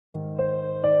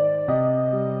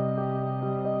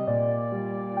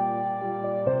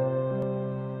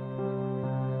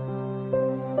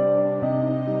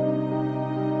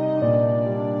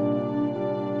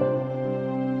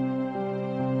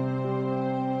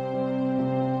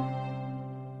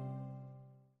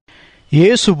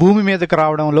యేసు భూమి మీదకి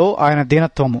రావడంలో ఆయన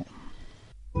దీనత్వము.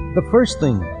 The first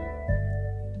thing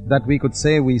that we could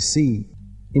say we see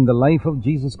in the life of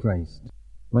Jesus Christ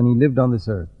when he lived on this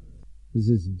earth is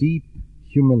his deep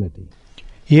humility.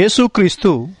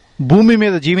 యేసుక్రీస్తు భూమి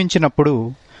మీద జీవించినప్పుడు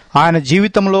ఆయన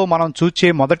జీవితంలో మనం చూచే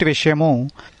మొదటి విషయము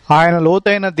ఆయన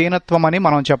లోతైన దీనత్వమని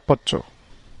మనం చెప్పొచ్చు.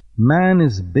 Man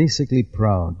is basically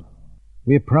proud.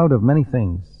 We are proud of many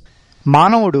things.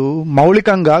 మానవుడు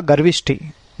మౌలికంగా గర్విష్టి.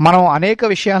 మనం అనేక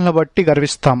విషయాలను బట్టి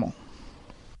గర్విస్తాము.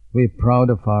 We are proud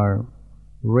of our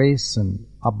race and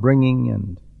upbringing and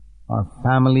our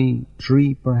family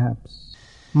tree perhaps.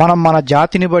 మనం మన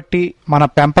జాతిని బట్టి, మన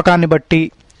పెంపకాన్ని బట్టి,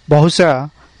 బహుశా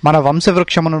మన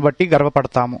వంశవృక్షమును బట్టి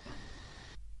గర్వపడతాము.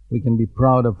 We can be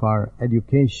proud of our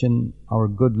education, our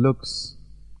good looks,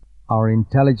 our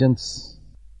intelligence,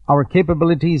 our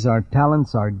capabilities, our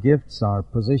talents, our gifts, our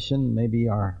position, maybe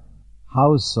our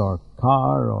house or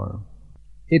car, or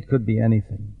it could be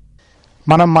anything.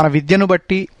 మనం మన విద్యను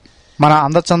బట్టి, మన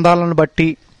అందచందాలను బట్టి,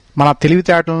 మన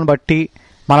తెలివితేటలను బట్టి,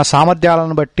 మన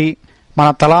సామర్థ్యాలను బట్టి, మన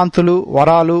తలాంతులు,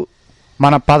 వరాలు,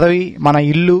 మన పదవి, మన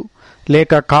ఇల్లు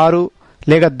లేక కారు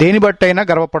లేక దేని బట్టైనా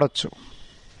గర్వపడొచ్చు.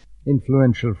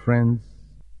 Influential friends.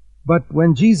 But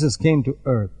when Jesus came to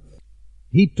earth,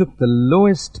 he took the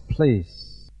lowest place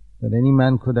that any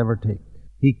man could ever take.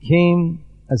 He came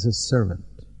as a servant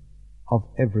of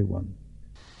everyone.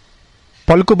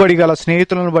 పలుకుబడి గల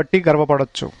స్నేహితులను బట్టి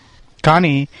గర్వపడొచ్చు.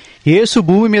 కానీ యేసు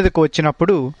భూమి మీదకు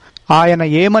వచ్చినప్పుడు ఆయన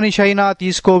ఏ మనిషి అయినా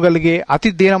తీసుకోగలిగే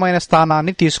అతి దీనమైన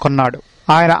స్థానాన్ని తీసుకున్నాడు.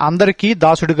 ఆయన అందరికీ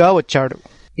దాసుడిగా వచ్చాడు.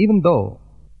 Even though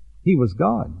he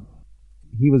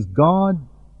was God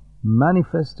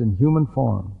manifest in human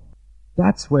form.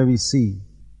 That's where we see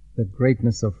the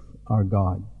greatness of our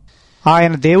God.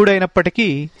 ఆయన దేవుడైనప్పటికీ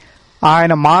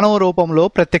ఆయన మానవ రూపంలో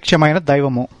ప్రత్యక్షమైన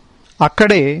దైవము.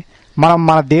 అక్కడే మనం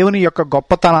మన దేవుని యొక్క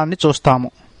గొప్పతనాన్ని చూస్తాము.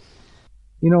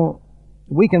 You know,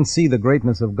 we can see the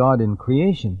greatness of God in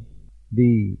creation.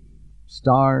 The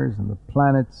stars and the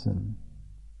planets and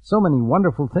so many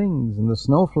wonderful things and the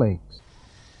snowflakes.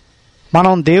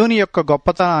 మనం దేవుని యొక్క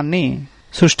గొప్పతనాన్ని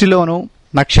సృష్టిలోను,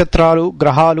 నక్షత్రాలు,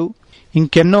 గ్రహాలు,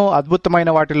 ఇంకెన్నో అద్భుతమైన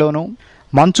వాటిలోనూ,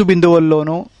 మంచు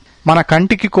బిందువుల్లోనూ, మన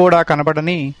కంటికి కూడా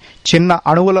కనబడని చిన్న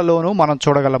అణువులలోనూ మనం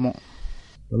చూడగలము.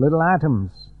 The little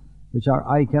atoms which our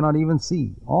eye cannot even see.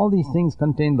 All these things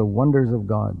contain the wonders of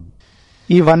God.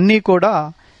 ఇవన్నీ కూడా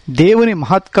దేవుని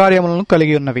మహత్కార్యములను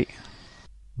కలిగి ఉన్నవి.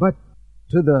 But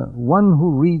to the one who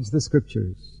reads the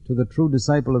scriptures, to the true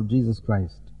disciple of Jesus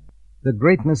Christ, the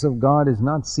greatness of God is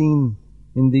not seen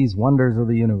in these wonders of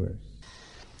the universe.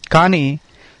 కానీ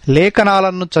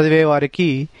లేఖనాలను చదివేవారికి,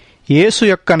 యేసు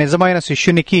యొక్క నిజమైన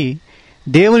శిష్యునికి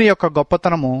దేవుని యొక్క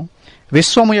గొప్పతనము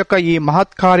విశ్వము యొక్క ఈ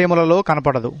మహత్కార్యములలో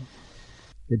కనపడదు.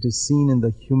 It is seen in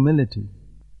the humility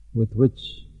with which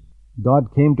God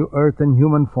came to earth in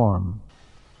human form.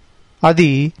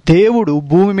 అది దేవుడు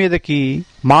భూమి మీదకి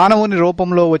మానవుని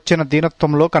రూపంలో వచ్చిన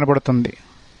దీనత్వంలో కనబడుతుంది.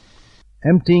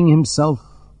 Emptying himself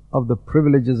of the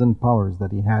privileges and powers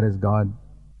that he had as God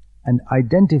and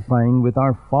identifying with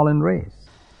our fallen race.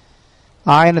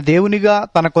 ఆయన దేవునిగా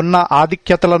తనకున్న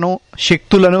ఆధిక్యతలను,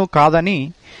 శక్తులను కాదని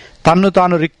తన్ను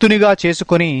తాను రిక్తునిగా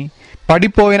చేసుకుని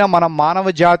పడిపోయిన మన మానవ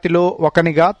జాతిలో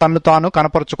ఒకనిగా తన్ను తాను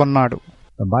కనపరుచుకున్నాడు.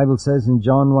 The Bible says in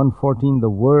John 1:14,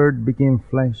 the Word became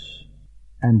flesh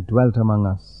and dwelt among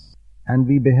us, and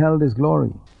we beheld his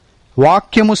glory.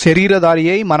 వాక్యము శరీరధారి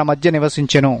అయి మన మధ్య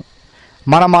నివసించెను,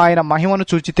 మనం ఆయన మహిమను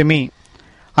చూచితిమి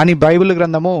అని బైబిల్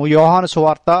గ్రంథము యోహాను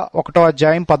సువార్త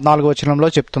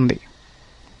 1:14 చెప్తుంది.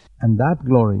 And that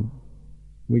glory,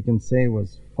 we can say, was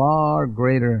far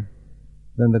greater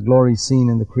than the glory seen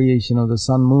in the creation of the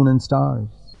sun, moon and stars.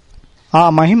 ఆ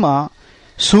మహిమ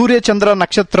సూర్య చంద్ర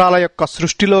నక్షత్రాల యొక్క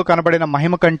సృష్టిలో కనబడిన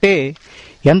మహిమ కంటే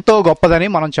ఎంతో గొప్పదని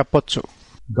మనం చెప్పొచ్చు.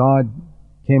 God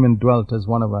came and dwelt as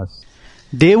one of us.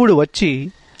 దేవుడు వచ్చి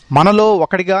మనలో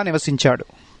ఒకడిగా నివసించాడు.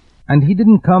 And he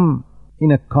didn't come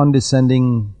in a condescending,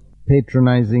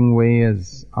 patronizing way as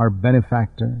our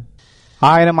benefactor.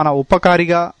 ఆయన మన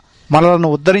ఉపకారిగా, మనలను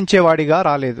ఉద్ధరించేవాడిగా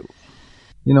రాలేదు.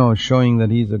 You know, showing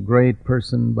that he's a great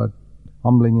person but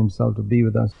humbling himself to be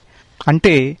with us.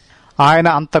 అంటే ఆయన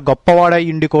అంత గొప్పవాడై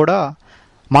ఉండి కూడా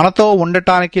మనతో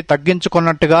ఉండటానికి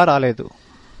తగ్గించుకున్నట్టుగా రాలేదు.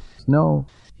 No,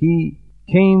 he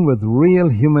came with real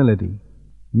humility,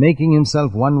 making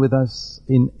himself one with us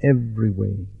in every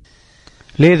way.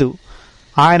 లేదు,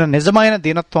 ఆయన నిజమైన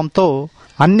దీనత్వంతో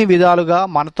అన్ని విధాలుగా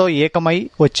మనతో ఏకమై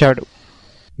వచ్చాడు.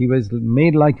 He was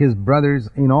made like his brothers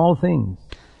in all things.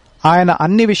 ఆయన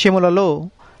అన్ని విషయములలో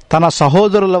తన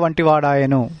సహోదరుల వంటి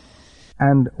వాడాయను.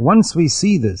 And once we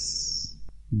see this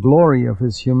glory of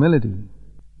his humility,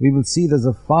 we will see there's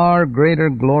a far greater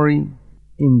glory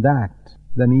in that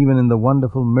than even in the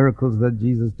wonderful miracles that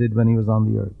Jesus did when he was on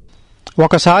the earth.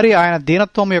 ఒకసారి ఆయన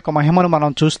దీనత్వం యొక్క మహిమను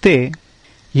మనం చూస్తే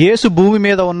యేసు భూమి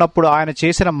మీద ఉన్నప్పుడు ఆయన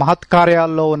చేసిన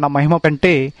మహత్కార్యాల్లో ఉన్న మహిమ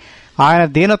కంటే ఆయన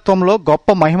దీనత్వంలో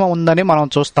గొప్ప మహిమ ఉందని మనం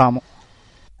చూస్తాము.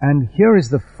 And here is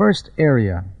the first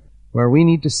area where we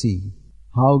need to see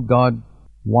how God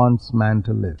wants man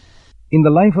to live. In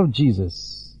the life of Jesus,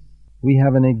 we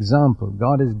have an example.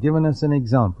 God has given us an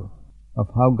example of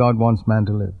how God wants man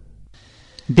to live.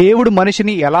 దేవుడు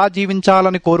మనిషిని ఎలా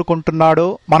జీవించాలని కోరుకుంటున్నాడో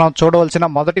మనం చూడవలసిన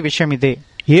మొదటి విషయం ఇదే.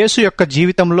 యేసు యొక్క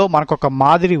జీవితంలో మనకొక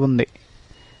మాదిరి ఉంది.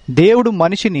 దేవుడు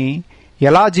మనిషిని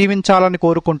ఎలా జీవించాలని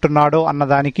కోరుకుంటున్నాడో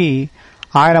అన్నదానికి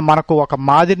ఆయన మనకు ఒక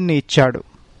మాదిరిని ఇచ్చాడు.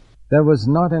 There was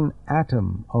not an atom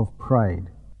of pride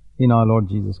in our Lord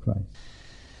Jesus Christ.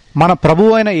 మన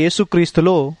ప్రభువైన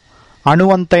యేసుక్రీస్తులో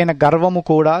అణువంతైన గర్వము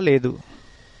కూడా లేదు.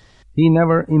 He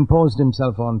never imposed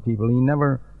himself on people. He never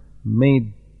made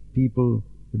people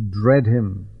dread him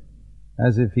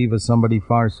as if he was somebody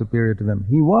far superior to them.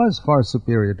 He was far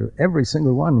superior to every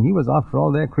single one. He was, after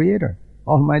all, their creator,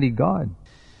 Almighty God.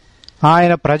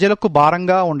 ఆయన ప్రజలకు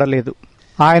భారంగా ఉండలేదు.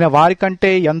 ఆయన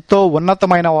వారికంటే ఎంతో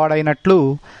ఉన్నతమైన వాడైనట్లు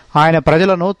ఆయన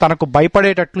ప్రజలను తనకు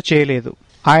భయపడేటట్లు చేయలేదు.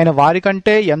 ఆయన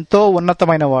వారికంటే ఎంతో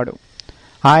ఉన్నతమైన వాడు.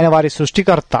 ఆయన వారి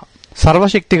సృష్టికర్త,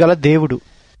 సర్వశక్తిగల దేవుడు.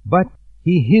 But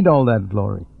he hid all that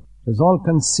glory. It was all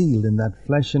concealed in that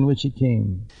flesh in which he came.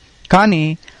 కానీ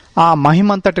ఆ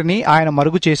మహిమంతటిని ఆయన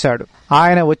మరుగు చేశాడు.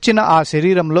 ఆయన వచ్చిన ఆ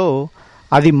శరీరంలో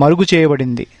అది మరుగు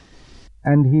చేయబడింది.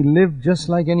 And he lived just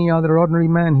like any other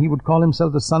ordinary man. He would call himself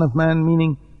the Son of Man,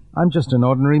 meaning, I'm just an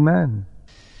ordinary man.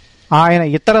 ఆయన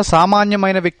ఇతర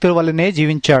సామాన్యమైన వ్యక్తుల వల్లనే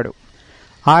జీవించాడు.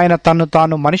 ఆయన తన్ను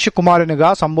తాను మనిషి కుమారునిగా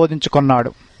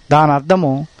సంబోధించుకున్నాడు. దాని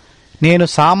అర్థము నేను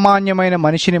సామాన్యమైన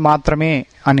మనిషిని మాత్రమే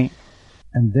అని.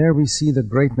 And there we see the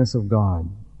greatness of God.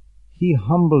 He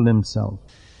humbled himself.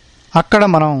 అక్కడ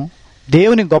మనం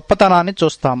దేవుని గొప్పతనాన్ని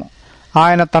చూస్తాము.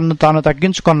 ఆయన తన్ను తాను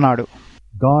తగ్గించుకున్నాడు.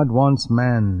 God wants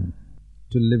man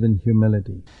to live in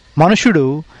humility. మనుషుడు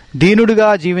దీనుడిగా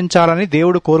జీవించాలని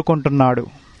దేవుడు కోరుకుంటున్నాడు.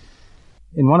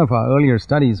 In one of our earlier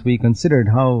studies, we considered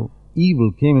how evil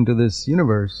came into this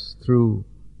universe through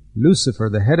Lucifer,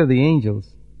 the head of the angels,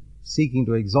 seeking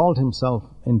to exalt himself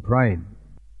in pride.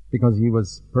 Because he was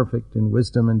perfect in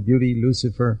wisdom and beauty,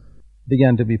 Lucifer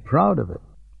began to be proud of it.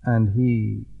 And he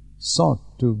sought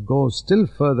to go still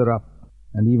further up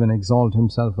and even exalt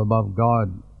himself above God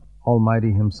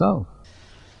Almighty himself.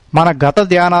 మన గత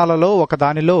ధ్యానాలలో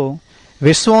ఒకదానిలో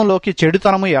విశ్వంలోకి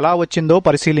చెడుతనము ఎలా వచ్చిందో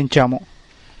పరిశీలించాము.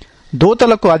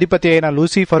 దూతలకు అధిపతి అయిన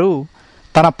Lucifer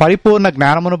తన పరిపూర్ణ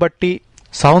జ్ఞానమును బట్టి,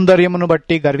 సౌందర్యమును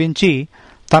బట్టి గర్వించి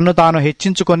తన్ను తాను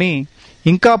హెచ్చించుకొని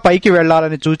ఇంకా పైకి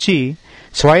వెళ్లాలని చూచి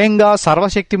స్వయంగా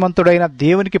సర్వశక్తిమంతుడైన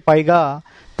దేవునికి పైగా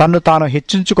తన్ను తాను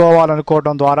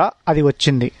హెచ్చించుకోవాలనుకోవడం ద్వారా అది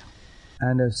వచ్చింది.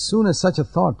 And as soon as such a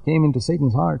thought came into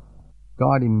Satan's heart,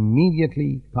 God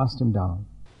immediately cast him down.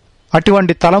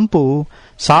 అటువంటి తలంపు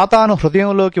సాతాను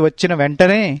హృదయంలోకి వచ్చిన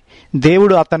వెంటనే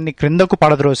దేవుడు అతన్ని క్రిందకు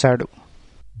పడద్రోశాడు.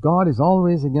 God is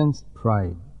always against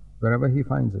pride, wherever he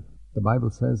finds it. The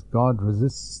Bible says God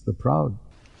resists the proud.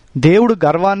 దేవుడు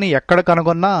గర్వాన్ని ఎక్కడ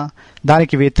కనుగొన్నా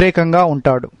దానికి వ్యతిరేకంగా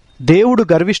ఉంటాడు. దేవుడు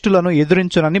గర్విష్ఠులను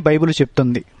ఎదురించునని బైబిల్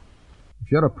చెప్తుంది. If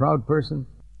you're a proud person,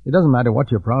 it doesn't matter what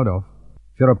you're proud of.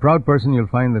 If you're a proud person,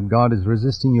 you'll find that God is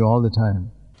resisting you all the time.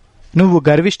 నువ్వు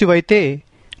గర్విష్ఠివైతే,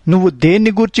 నువ్వు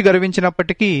దేన్ని గూర్చి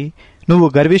గర్వించినప్పటికీ నువ్వు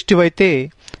గర్విష్ఠివైతే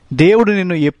దేవుడు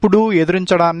నిన్ను ఎప్పుడూ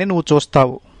ఎదురించడాన్ని నువ్వు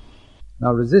చూస్తావు.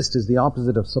 Now resist is the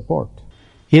opposite of support.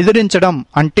 ఎదిరించడం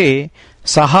అంటే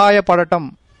సహాయపడటం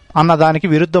అన్నదానికి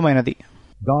విరుద్ధమైనది.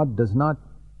 God does not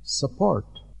support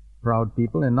proud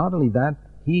people, and not only that,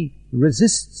 he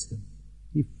resists them.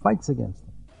 He fights against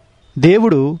them.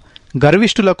 దేవుడు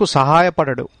గర్విష్ఠులకు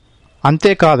సహాయపడడు.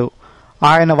 అంతేకాదు,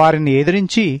 ఆయన వారిని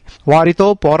ఎదిరించి వారితో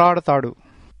పోరాడతాడు.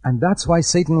 And that's why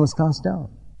Satan was cast down.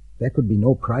 There could be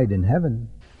no pride in heaven.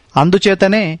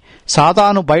 అందుచేతనే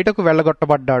సాతాను బయటకు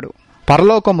వెళ్ళగొట్టబడ్డాడు.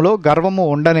 పరలోకంలో గర్వము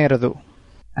ఉండనేరదు.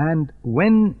 And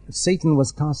when Satan was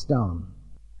cast down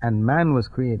and man was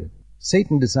created,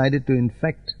 Satan decided to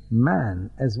infect man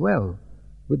as well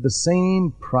with the same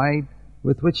pride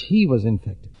with which he was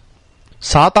infected.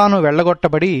 సాతాను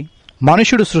వెళ్ళగొట్టబడి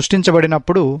మనుషుడు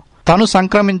సృష్టించబడినప్పుడు తను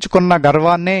సంక్రమించుకున్న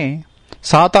గర్వాన్నే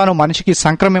సాతాను మనిషికి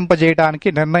సంక్రమింపజేయడానికి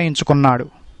నిర్ణయించుకున్నాడు.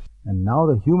 And now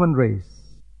the human race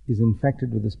is infected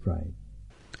with this pride.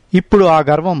 ఇప్పుడు ఆ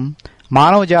గర్వం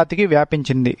మానవ జాతికి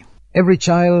వ్యాపించింది. Every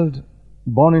child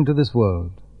born into this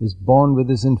world is born with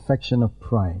this infection of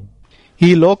pride. ఈ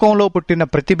లోకంలో పుట్టిన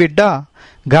ప్రతి బిడ్డ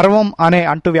గర్వం అనే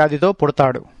అంటువ్యాధితో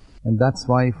పుడతాడు. And that's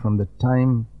why from the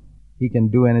time he can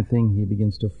do anything, he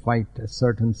begins to fight,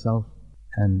 assert himself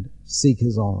and seek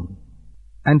his own.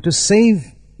 And to save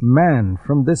man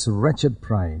from this wretched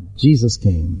pride, Jesus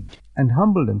came and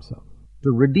humbled himself to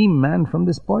redeem man from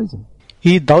this poison.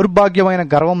 ఈ దౌర్భాగ్యమైన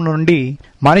గర్వం నుండి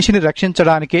మనిషిని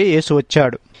రక్షించడానికే యేసు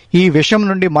వచ్చాడు. ఈ విషం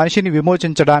నుండి మనిషిని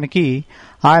విమోచించడానికి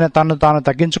ఆయన తన్ను తాను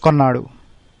తగ్గించుకున్నాడు.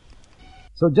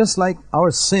 So just like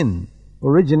our sin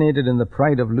originated in the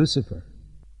pride of Lucifer,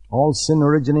 all sin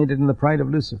originated in the pride of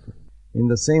Lucifer. In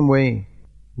the same way,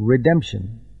 redemption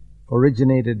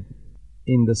originated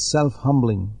in the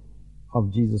self-humbling of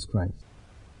Jesus Christ.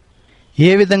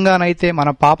 ఏ విధంగానైతే మన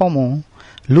పాపము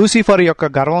Lucifer యొక్క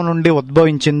గర్వం నుండి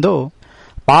ఉద్భవించిందో,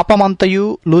 పాపమంతయు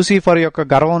Lucifer యొక్క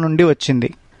గర్వం నుండి వచ్చింది.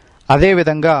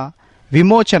 అదేవిధంగా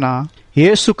విమోచన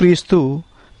యేసుక్రీస్తు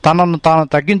తనను తాను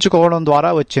తగ్గించుకోవడం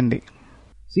ద్వారా వచ్చింది.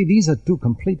 See, these are two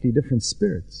completely different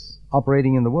spirits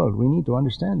operating in the world. We need to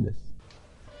understand this.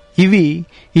 ఇవి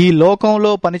ఈ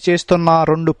లోకంలో పనిచేస్తున్న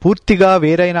రెండు పూర్తిగా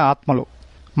వేరైన ఆత్మలు.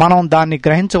 మనం దాన్ని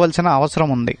గ్రహించవలసిన అవసరం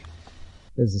ఉంది.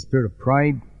 There's the spirit of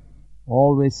pride,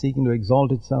 always seeking to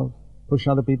exalt itself, push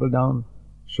other people down,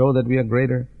 show that we are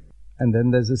greater. And then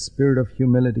there's the spirit of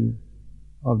humility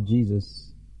of Jesus,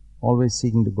 always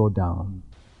seeking to go down.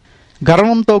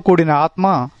 గర్వంతో కూడిన ఆత్మ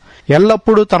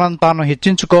ఎల్లప్పుడూ తనను తాను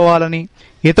హెచ్చించుకోవాలని,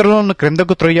 ఇతరులను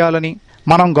క్రిందకు త్రొయ్యాలని,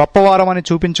 మనం గొప్పవారమని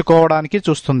చూపించుకోవడానికి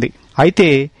చూస్తుంది. అయితే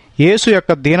యేసు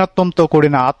యొక్క దీనత్వంతో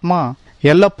కూడిన ఆత్మ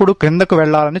ఎల్లప్పుడూ క్రిందకు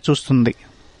వెళ్లాలని చూస్తుంది.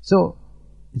 So,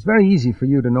 it's very easy for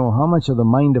you to know how much of the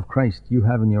mind of Christ you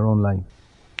have in your own life.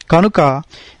 కనుక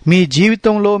మీ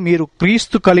జీవితంలో మీరు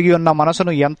క్రీస్తు కలిగి ఉన్న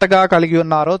మనసును ఎంతగా కలిగి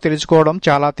ఉన్నారో తెలుసుకోవడం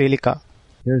చాలా తేలిక.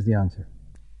 Here's the answer.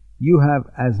 You have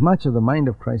as much of the mind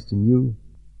of Christ in you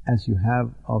as you have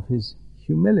of his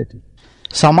humility.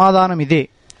 సమాధానం ఇదే.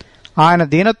 ఆయన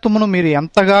దీనత్వమును మీరు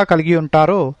ఎంతగా కలిగి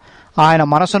ఉంటారో ఆయన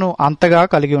మనసును అంతగా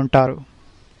కలిగి ఉంటారు.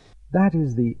 That is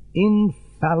the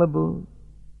infallible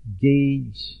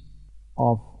gauge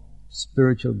of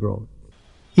spiritual growth.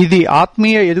 ఇది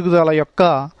ఆత్మీయ ఎదుగుదల యొక్క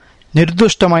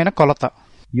నిర్దుష్టమైన కొలత.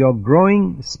 You're growing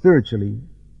spiritually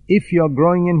if you're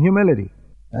growing in humility.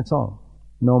 That's all.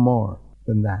 No more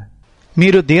than that.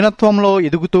 మీరు దీనత్వంలో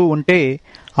ఎదుగుతూ ఉంటే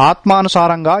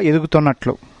ఆత్మానుసారంగా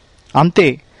ఎదుగుతున్నట్లు. అంతే,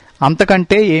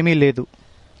 అంతకంటే ఏమీ లేదు.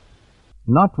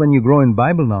 Not when you grow in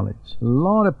Bible knowledge. A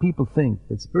lot of people think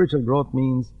that spiritual growth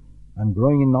means I'm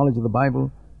growing in knowledge of the Bible,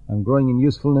 I'm growing in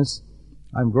usefulness,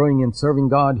 I'm growing in serving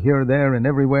God here, there and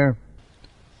everywhere.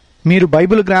 మీరు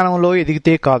Bible జ్ఞానంలో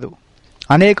ఎదిగితే కాదు.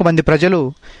 అనేక మంది ప్రజలు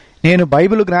నేను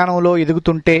Bible జ్ఞానంలో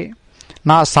ఎదుగుతుంటే,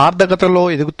 నా సార్థకతలో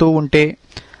ఎదుగుతూ ఉంటే,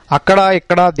 అక్కడా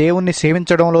ఇక్కడా దేవుణ్ణి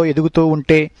సేవించడంలో ఎదుగుతూ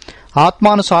ఉంటే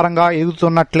ఆత్మానుసారంగా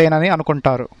ఎదుగుతున్నట్లేనని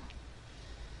అనుకుంటారు.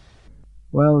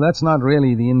 Well, that's not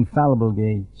really the infallible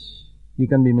gauge. You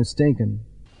can be mistaken.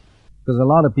 Because a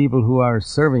lot of people who are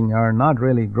serving are not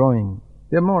really growing.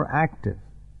 They're more active,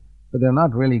 but they're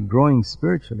not really growing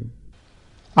spiritually.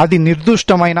 అది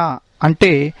నిర్దుష్టమైన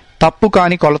అంటే తప్పు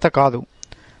కాని కొలత కాదు.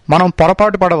 మనం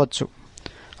పొరపాటు పడవచ్చు.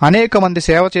 అనేక మంది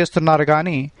సేవ చేస్తున్నారు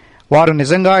కానీ వారు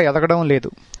నిజంగా ఎదగడం లేదు.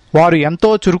 వారు ఎంతో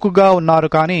చురుకుగా ఉన్నారు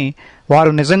కానీ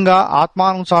వారు నిజంగా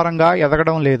ఆత్మానుసారంగా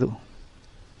ఎదగడం లేదు.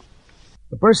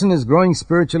 The person is growing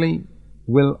spiritually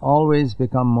will always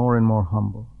become more and more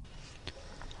humble.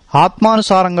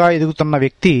 ఆత్మానుసారంగా ఎదుగుతున్న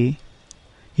వ్యక్తి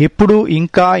ఎప్పుడూ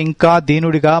ఇంకా ఇంకా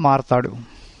దీనుడిగా మారతాడు.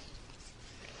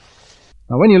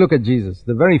 Now when you look at Jesus,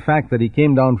 the very fact that he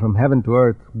came down from heaven to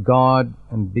earth, God,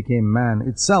 and became man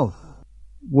itself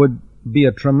would be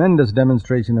a tremendous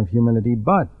demonstration of humility,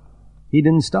 but he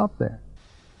didn't stop there.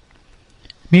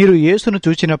 మీరు యేసును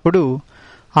చూచినప్పుడు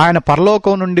ఆయన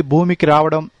పరలోకం నుండి భూమికి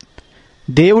రావడం,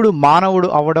 దేవుడు మానవుడు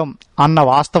అవడం అన్న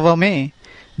వాస్తవమే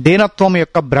దీనత్వం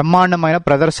యొక్క బ్రహ్మాండమైన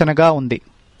ప్రదర్శనగా ఉంది.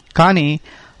 కానీ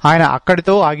ఆయన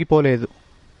అక్కడితో ఆగిపోలేదు.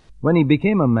 When he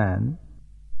became a man,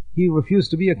 he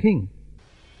refused to be a king.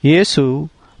 యేసు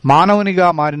మానవునిగా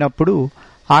మారినప్పుడు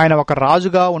ఆయన ఒక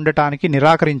రాజుగా ఉండటానికి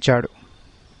నిరాకరించాడు.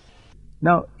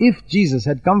 Now, if Jesus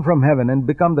had come from heaven and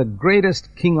become the greatest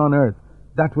king on earth,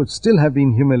 that would still have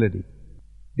been humility,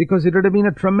 because it would have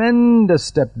been a tremendous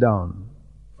step down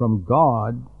from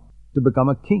God to become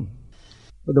a king.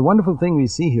 But the wonderful thing we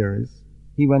see here is,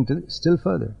 he went still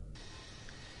further.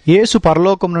 యేసు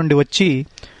పరలోకం నుండి వచ్చి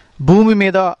భూమి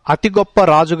మీద అతి గొప్ప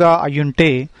రాజుగా అయ్యుంటే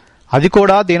అది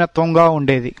కూడా దీనత్వంగా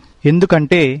ఉండేది.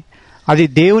 ఎందుకంటే అది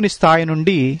దేవుని స్థాయి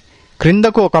నుండి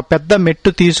క్రిందకు ఒక పెద్ద మెట్టు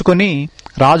తీసుకుని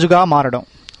రాజుగా మారడం.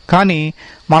 కానీ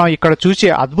మనం ఇక్కడ చూసే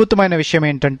అద్భుతమైన విషయం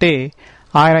ఏంటంటే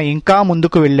ఆయన ఇంకా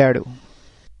ముందుకు వెళ్ళాడు.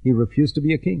 He refused to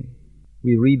be a king.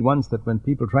 We read once that when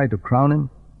people tried to crown him,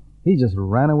 he just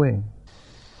ran away.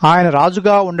 ఆయన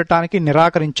రాజుగా ఉండటానికి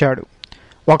నిరాకరించాడు.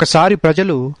 ఒకసారి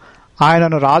ప్రజలు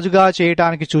ఆయనను రాజుగా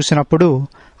చేయటానికి చూసినప్పుడు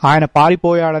ఆయన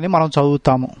పారిపోయాడని మనం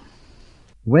చదువుతాము.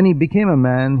 When he became a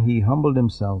man, he humbled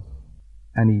himself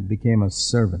and he became a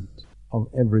servant of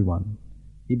everyone.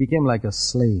 He became like a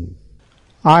slave.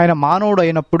 ఆయన మానవుడు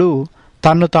అయినప్పుడు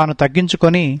తన్ను తాను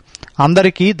తగ్గించుకొని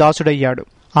అందరికీ దాసుడయ్యాడు.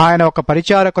 ఆయన ఒక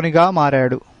పరిచారకునిగా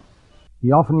మారాడు.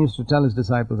 He often used to tell his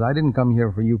disciples, I didn't come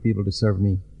here for you people to serve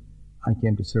me. I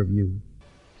came to serve you.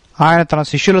 ఆయన తన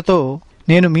శిష్యులతో,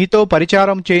 నేను మీతో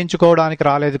పరిచారం చేయించుకోవడానికి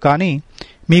రాలేదు కానీ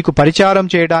మీకు పరిచారం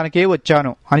చేయడానికే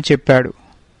వచ్చాను అని చెప్పాడు.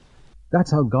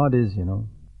 That's how God is,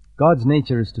 God's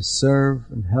nature is to serve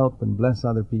and help and bless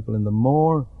other people. And the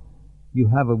more you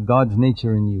have of God's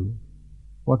nature in you,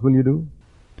 what will you do?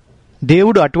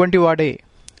 దేవుడు అటువంటి వాడే.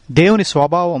 దేవుని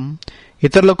స్వభావం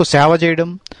ఇతరులకు సేవ చేయడం,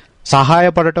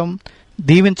 సహాయపడటం,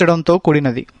 దీవించడంతో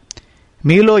కూడినది.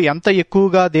 మీలో ఎంత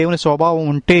ఎక్కువగా దేవుని స్వభావం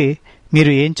ఉంటే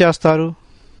మీరు ఏం చేస్తారు?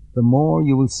 The more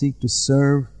you will seek to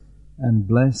serve and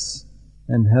bless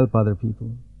and help other people.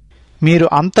 మీరు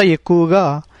అంత ఎక్కువగా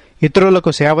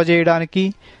ఇతరులకు సేవ చేయడానికి,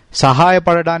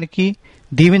 సహాయపడడానికి,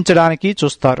 దీవించడానికి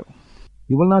చూస్తారు.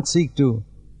 You will not seek to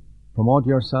promote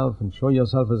yourself and show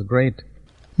yourself as great.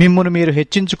 మిమ్మును మీరు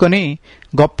హెచ్చించుకొని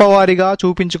గొప్పవారిగా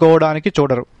చూపించుకోవడానికి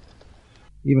చూడరు.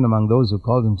 Even among those who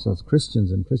call themselves Christians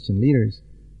and Christian leaders,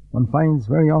 one finds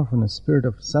very often a spirit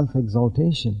of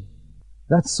self-exaltation.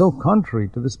 That's so contrary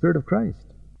to the spirit of Christ.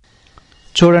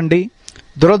 చూడండి,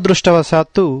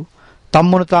 దురదృష్టవశాత్తు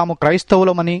తమ్మును తాము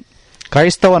క్రైస్తవులమని,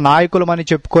 క్రైస్తవ నాయకులమని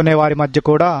చెప్పుకునే వారి మధ్య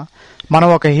కూడా మనం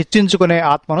ఒక హెచ్చించుకునే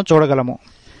ఆత్మను చూడగలము.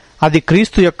 అది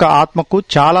క్రీస్తు యొక్క ఆత్మకు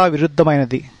చాలా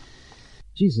విరుద్ధమైనది.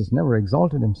 Jesus never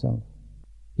exalted himself.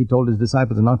 He told his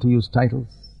disciples not to use titles.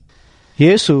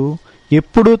 యేసు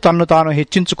ఎప్పుడూ తన్ను తాను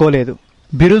హెచ్చించుకోలేదు.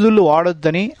 బిరుదులు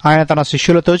వాడొద్దని ఆయన తన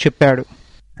శిష్యులతో చెప్పాడు.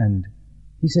 And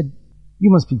he said,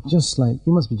 you must be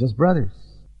just brothers,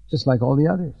 just like all the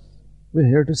others. We're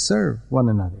here to serve one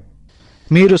another.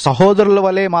 మీరు సహోదరుల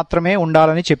వలె మాత్రమే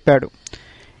ఉండాలని చెప్పాడు.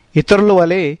 ఇతరుల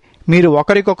వలె మీరు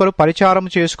ఒకరికొకరు పరిచారం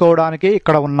చేసుకోవడానికే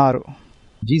ఇక్కడ ఉన్నారు.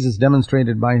 Jesus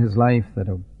demonstrated by his life that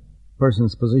a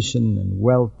person's position and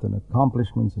wealth and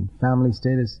accomplishments and family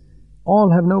status all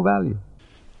have no value.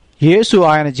 యేసు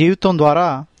ఆయన జీవితం ద్వారా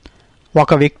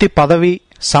ఒక వ్యక్తి పదవి,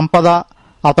 సంపద,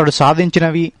 అతడు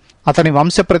సాధించినవి, అతని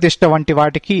వంశప్రతిష్ఠ వంటి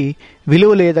వాటికి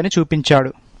విలువ లేదని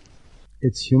చూపించాడు.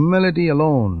 It's humility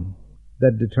alone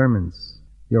that determines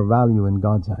your value in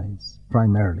God's eyes,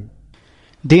 primarily.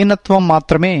 దీనత్వం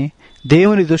మాత్రమే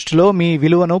దేవుని దృష్టిలో మీ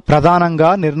విలువను ప్రధానంగా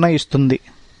నిర్ణయిస్తుంది.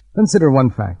 Consider one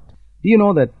fact. Do you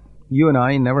know that you and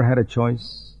I never had a choice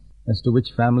as to which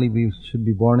family we should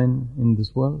be born in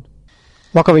this world?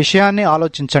 ఒక విషయాన్ని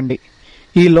ఆలోచించండి.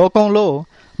 ఈ లోకంలో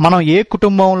మనం ఏ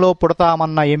కుటుంబంలో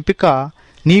పుడతామన్న ఎంపిక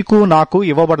నీకు నాకు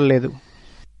ఇవ్వబడలేదు.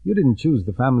 You didn't choose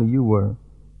the family you were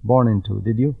born into,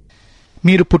 did you?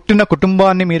 మీరు పుట్టిన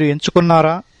కుటుంబాన్ని మీరు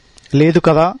ఎంచుకున్నారా? లేదు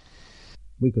కదా.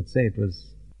 We could say it was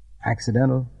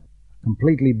accidental,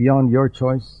 completely beyond your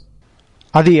choice.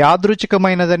 అది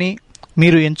యాదృచ్ఛికమైనదని,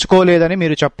 మీరు ఎంచుకోలేదని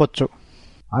మీరు చెప్పొచ్చు.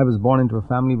 I was born into a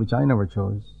family which I never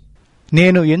chose.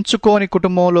 నేను ఎంచుకోని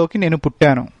కుటుంబంలోకి నేను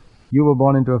పుట్టాను. You were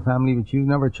born into a family which you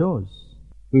never chose.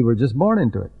 We were just born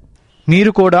into it.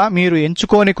 మీరు కూడా మీరు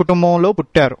ఎంచుకోని కుటుంబంలో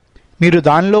పుట్టారు. మీరు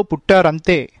దానిలో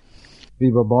పుట్టారంతే. We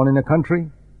were born in a country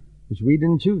which we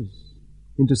didn't choose,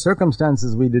 into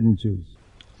circumstances we didn't choose.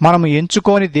 మనం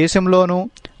ఎంచుకోని దేశంలోనూ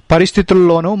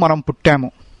పరిస్థితుల్లోనూ మనం పుట్టాము.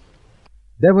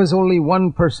 There was only one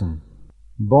person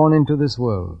born into this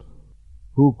world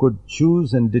who could choose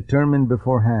and determine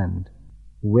beforehand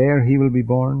where he will be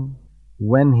born,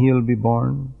 when he will be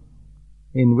born,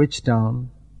 in which town,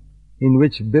 in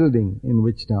which building, in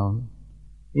which town,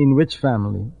 in which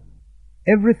family,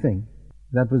 everything.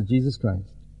 That was Jesus Christ.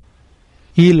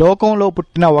 ఈ లోకంలో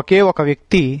పుట్టిన ఒకే ఒక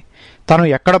వ్యక్తి తను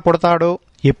ఎక్కడ పుడతాడో,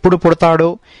 ఎప్పుడు పుడతాడో,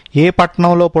 ఏ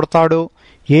పట్టణంలో పుడతాడో,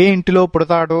 ఏ ఇంటిలో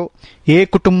పుడతాడో, ఏ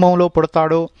కుటుంబంలో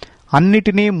పుడతాడో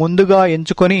అన్నిటినీ ముందుగా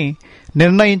ఎంచుకొని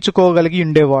నిర్ణయించుకోగలిగి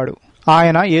ఉండేవాడు.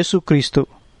 ఆయన యేసుక్రీస్తు.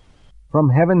 From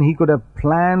heaven he could have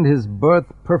planned his birth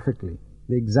perfectly.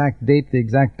 The exact date, the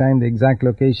exact time, the exact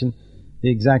location, the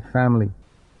exact family.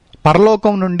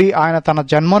 పరలోకం నుండి ఆయన తన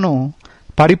జన్మను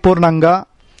పరిపూర్ణంగా,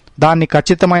 దాన్ని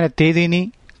ఖచ్చితమైన తేదీని,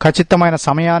 ఖచ్చితమైన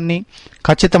సమయాన్ని,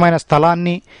 ఖచ్చితమైన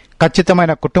స్థలాన్ని,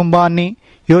 ఖచ్చితమైన కుటుంబాన్ని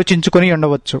యోచించుకొని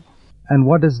ఉండవచ్చు. And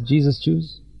what does Jesus choose?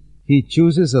 He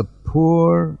chooses a poor,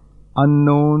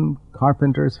 unknown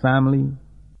carpenter's family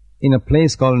in a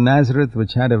place called Nazareth,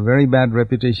 which had a very bad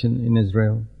reputation in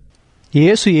Israel.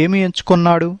 యేసు ఏమి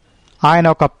ఎంచుకున్నాడు? ఆయన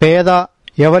ఒక పేద,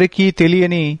 ఎవరికీ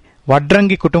తెలియని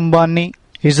వడ్రంగి కుటుంబాన్ని,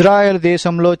 ఇజ్రాయెల్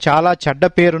దేశంలో చాలా చెడ్డ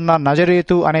పేరున్న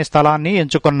నజరేతు అనే స్థలాన్ని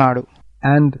ఎంచుకున్నాడు.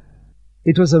 And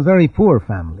it was a very poor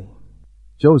family.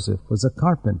 Joseph was a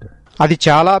carpenter. అది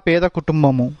చాలా పేద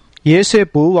కుటుంబము.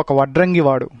 యేసేపు ఒక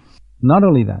వడ్రంగివాడు. Not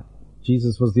only that,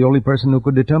 Jesus was the only person who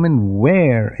could determine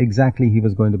where exactly he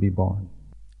was going to be born.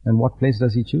 And what place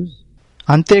does he choose?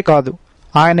 అంతేకాదు,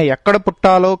 ఆయన ఎక్కడ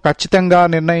పుట్టాలో ఖచ్చితంగా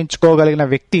నిర్ణయించుకోగలిగిన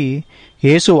వ్యక్తి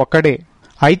యేసు ఒక్కడే.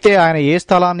 అయితే ఆయన ఏ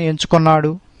స్థలాన్ని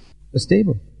ఎంచుకున్నాడు? A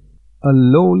stable. A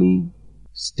lowly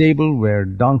stable where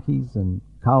donkeys and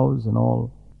cows and all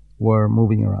were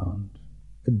moving around.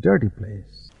 A dirty place.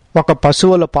 ఒక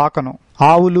పశువుల పాకను,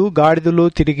 ఆవులు గాడిదలు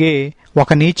తిరిగే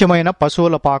ఒక నీచమైన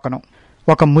పశువుల పాకను,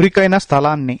 ఒక మురికైన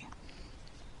స్థలాన్ని.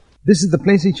 This is the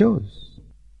place he chose.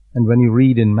 And when you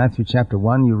read in Matthew chapter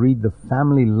 1, you read the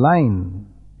family line.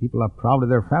 People are proud of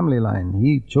their family line.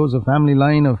 He chose a family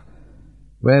line of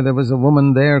where there was a woman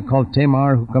there called Tamar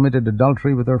who committed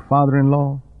adultery with her father-in-law.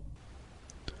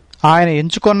 ఆయన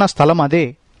ఎంచుకున్న స్థలం అదే.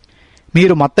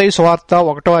 మీరు మత్తయి సువార్త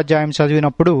 1వ అధ్యాయం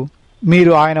చదివినప్పుడు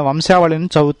మీరు ఆయన వంశావళిని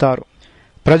చదువుతారు.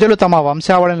 ప్రజలు తమ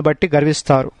వంశావళిని బట్టి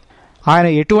గర్విస్తారు. ఆయన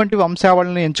ఎటువంటి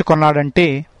వంశావళిని ఎంచుకున్నాడంటే,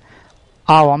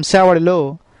 ఆ వంశావళిలో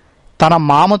తన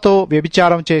మామతో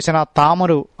వ్యభిచారం చేసిన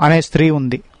తామరు అనే స్త్రీ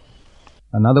ఉంది.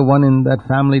 Another one in that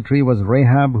family tree was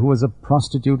Rahab, who was a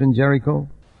prostitute in Jericho.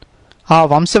 ఆ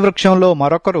వంశవృక్షంలో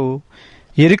మరొకరు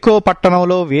యెరికో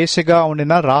పట్టణంలో వేశ్యగా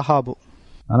ఉండిన Rahab.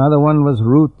 Another one was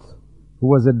Ruth, who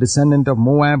was a descendant of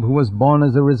Moab, who was born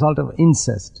as a result of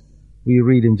incest. We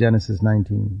read in Genesis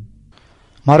 19.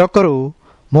 మరొకరు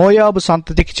మోయాబు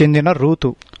సంతతికి చెందిన Ruth.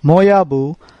 మోయాబు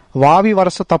వావి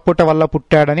వరస తప్పుట వల్ల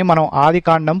పుట్టాడని మనం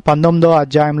ఆదికాండం 19వ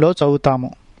అధ్యాయంలో చదువుతాము.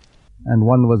 And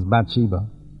one was Bathsheba,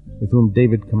 with whom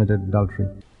David committed adultery.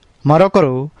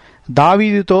 మరొకరు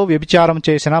దావీదుతో వ్యభిచారం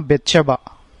చేసిన బెత్షెబ.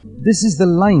 This is the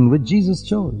line which Jesus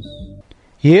chose.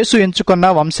 యేసు ఎంచుకున్న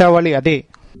వంశావళి అదే.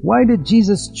 Why did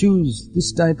Jesus choose this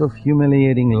type of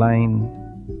humiliating line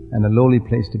and a lowly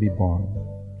place to be born?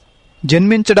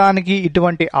 జన్మించడానికి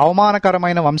ఇటువంటి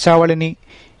అవమానకరమైన వంశావళిని,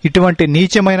 ఇటువంటి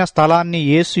నీచమైన స్థలాన్ని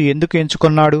యేసు ఎందుకు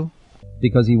ఎంచుకున్నాడు?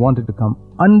 Because he wanted to come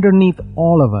underneath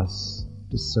all of us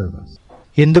to serve us.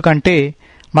 ఎందుకంటే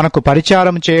మనకు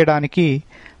పరిచారం చేయడానికి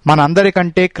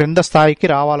మనందరికంటే క్రింద స్థాయికి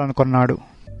రావాలనుకున్నాడు.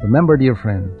 Remember, dear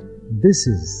friend, this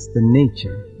is the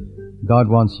nature God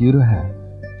wants you to have,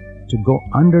 to go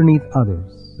underneath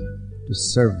others, to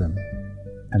serve them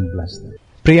and bless them.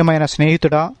 ప్రియమైన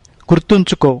స్నేహితుడా,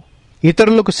 గుర్తుంచుకో,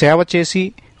 ఇతరులకు సేవ చేసి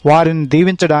వారిని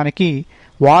దీవించడానికి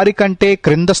వారికంటే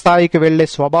క్రింద స్థాయికి వెళ్లే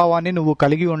స్వభావాన్ని నువ్వు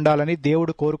కలిగి ఉండాలని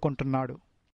దేవుడు కోరుకుంటున్నాడు.